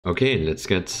Okay, let's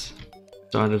get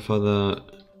started for the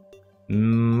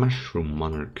Mushroom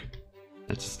Monarch.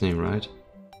 That's his name, right?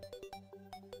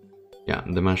 Yeah,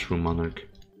 the Mushroom Monarch.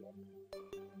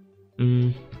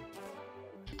 We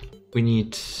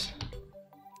need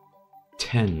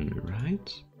 10,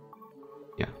 right?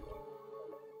 Yeah.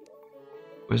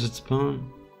 Where's it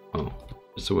spawn? Oh,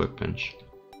 it's a workbench.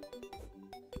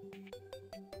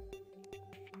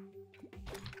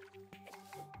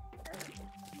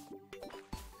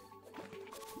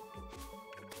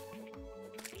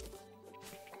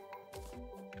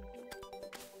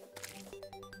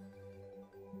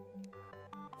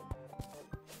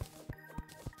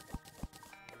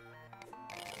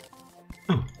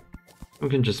 Oh, we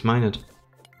can just mine it.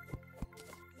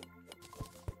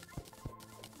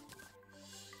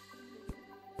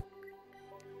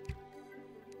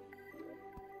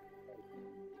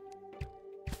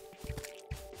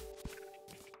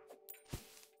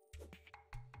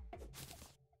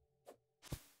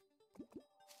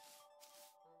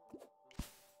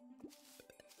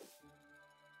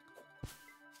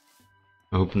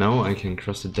 I hope now I can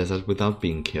cross the desert without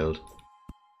being killed.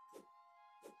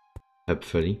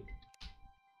 Hopefully.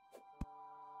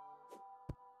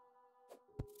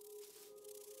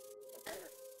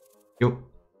 Yo,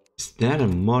 is that a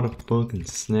motherfucking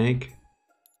snake?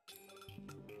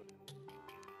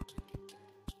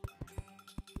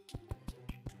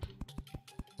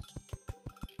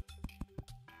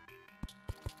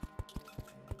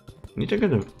 Need to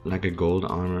get like a gold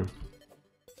armor.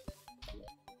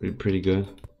 Be pretty good.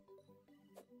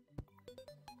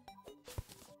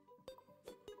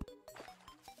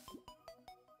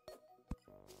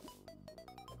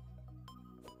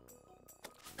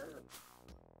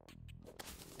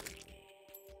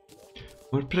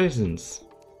 What presents?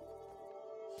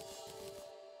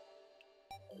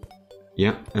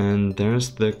 Yeah, and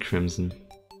there's the crimson.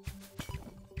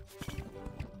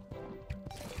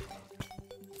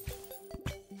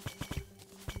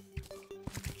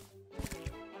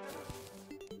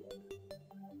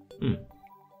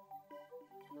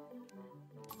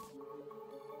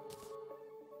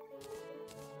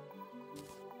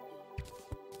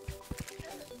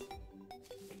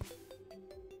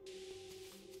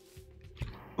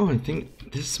 Oh, I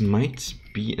think this might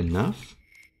be enough.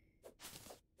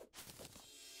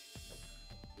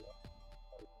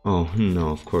 Oh, no,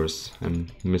 of course, I'm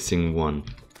missing one.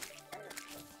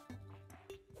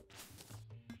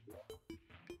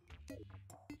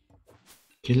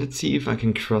 Okay, let's see if I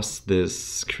can cross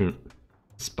this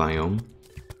biome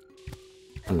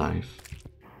alive.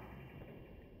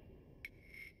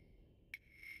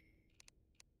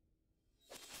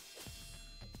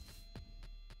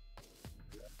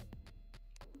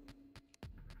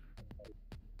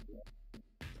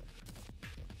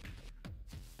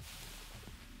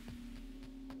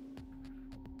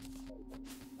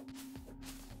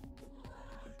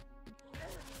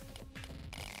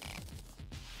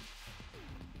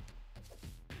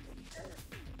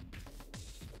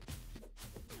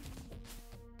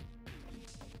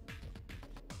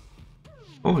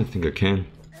 Oh, I think I can.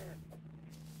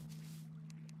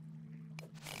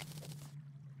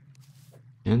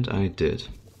 And I did.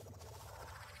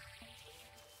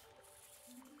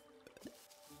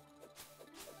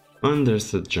 And there's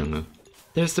the jungle.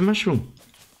 There's the mushroom.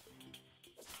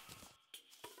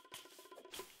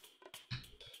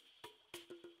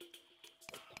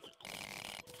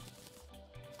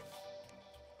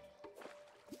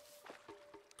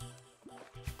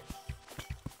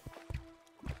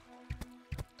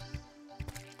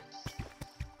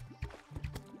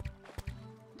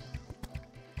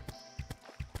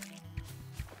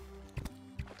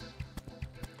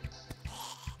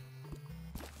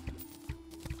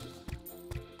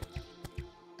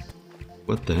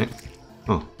 What the heck?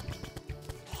 Oh.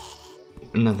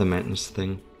 Another madness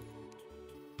thing.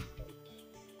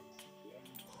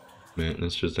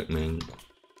 Madness, just like man.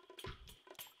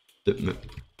 The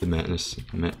madness.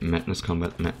 Madness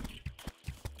combat.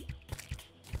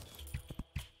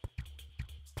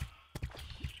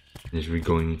 Is we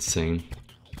going insane?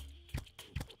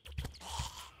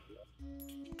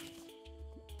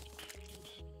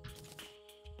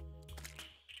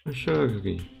 A sugar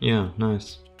cookie. Yeah,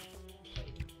 nice.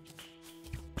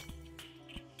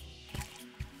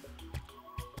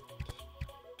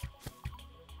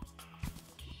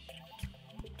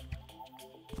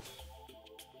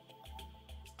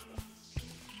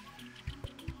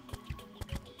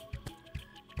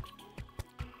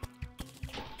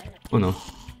 Oh no.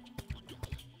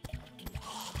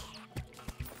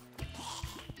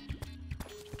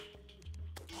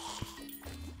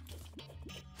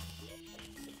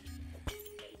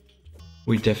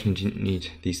 We definitely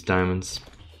need these diamonds.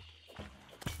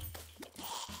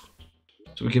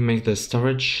 So we can make the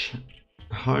storage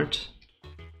heart.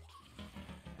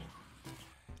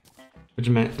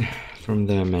 From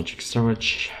the magic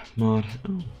storage mod.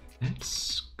 Oh,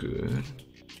 that's good.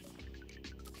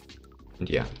 And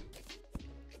yeah.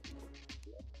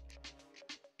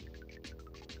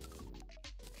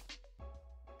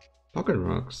 Pocket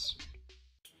rocks.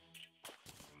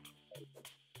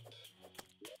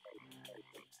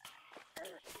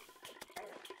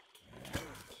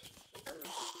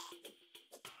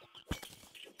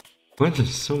 Why are there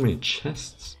so many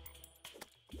chests?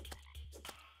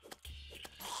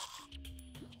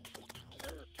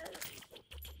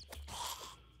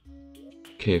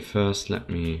 Okay, first let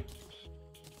me...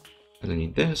 I don't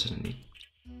need this, I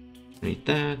need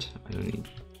that, I don't need...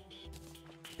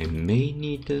 I may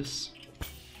need this.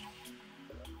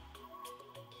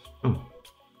 Oh.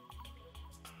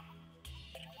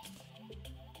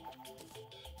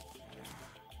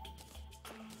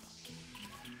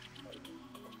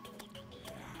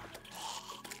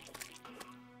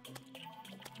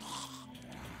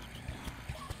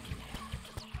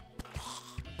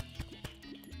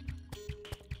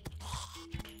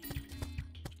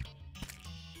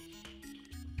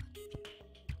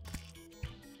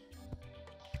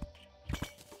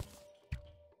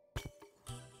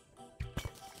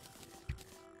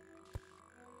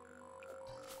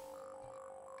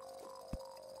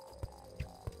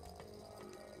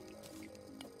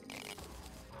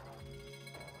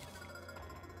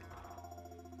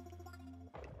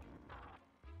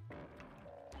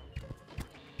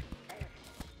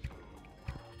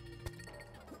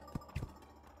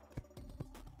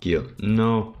 Gear.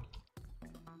 No.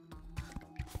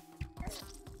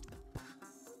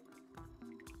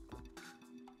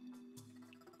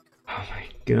 Oh my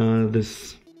god,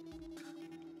 this...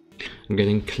 I'm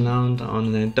getting clowned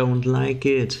on and I don't like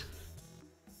it.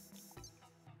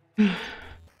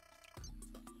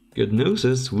 Good news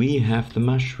is we have the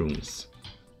mushrooms.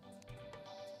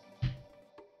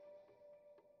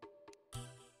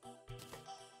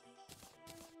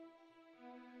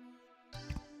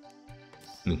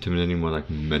 Intimidating, more like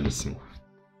menacing.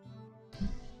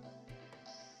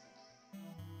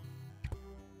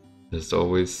 There's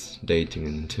always dating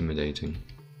and intimidating.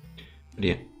 But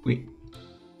yeah, we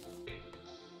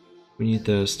need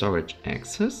the storage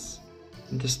access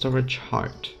and the storage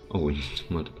heart. Oh, we need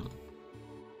multiple.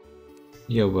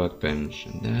 Yeah, workbench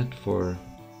and that for...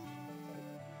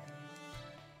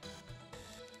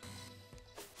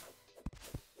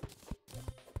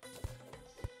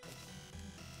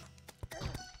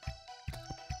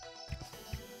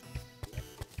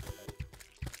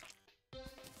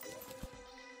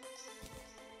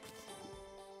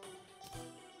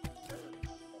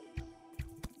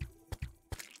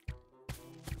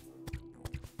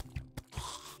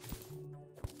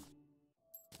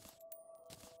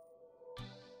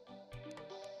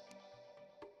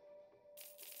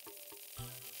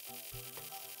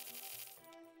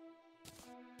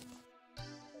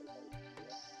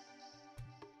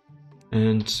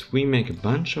 And we make a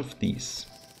bunch of these.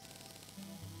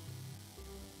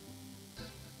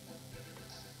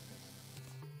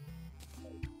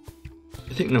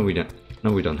 I think no, we don't.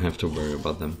 No, we don't have to worry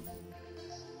about them.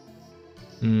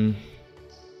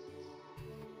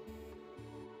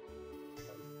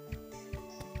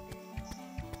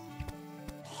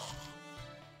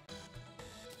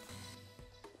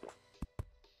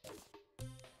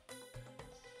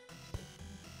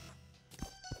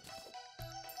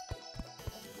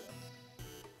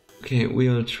 Okay,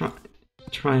 we'll try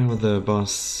how the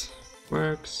boss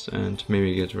works and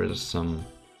maybe get rid of some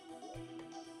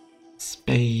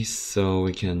space so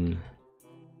we can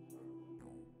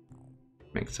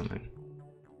make something.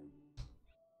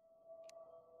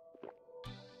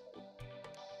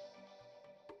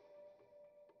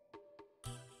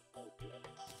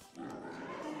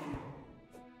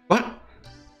 What?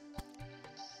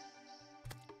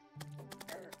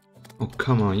 Oh,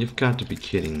 come on, you've got to be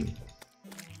kidding me.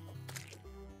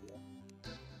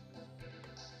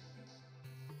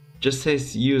 Just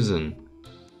says using.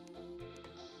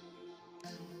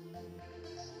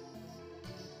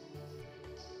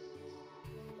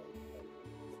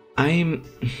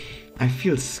 I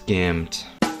feel scammed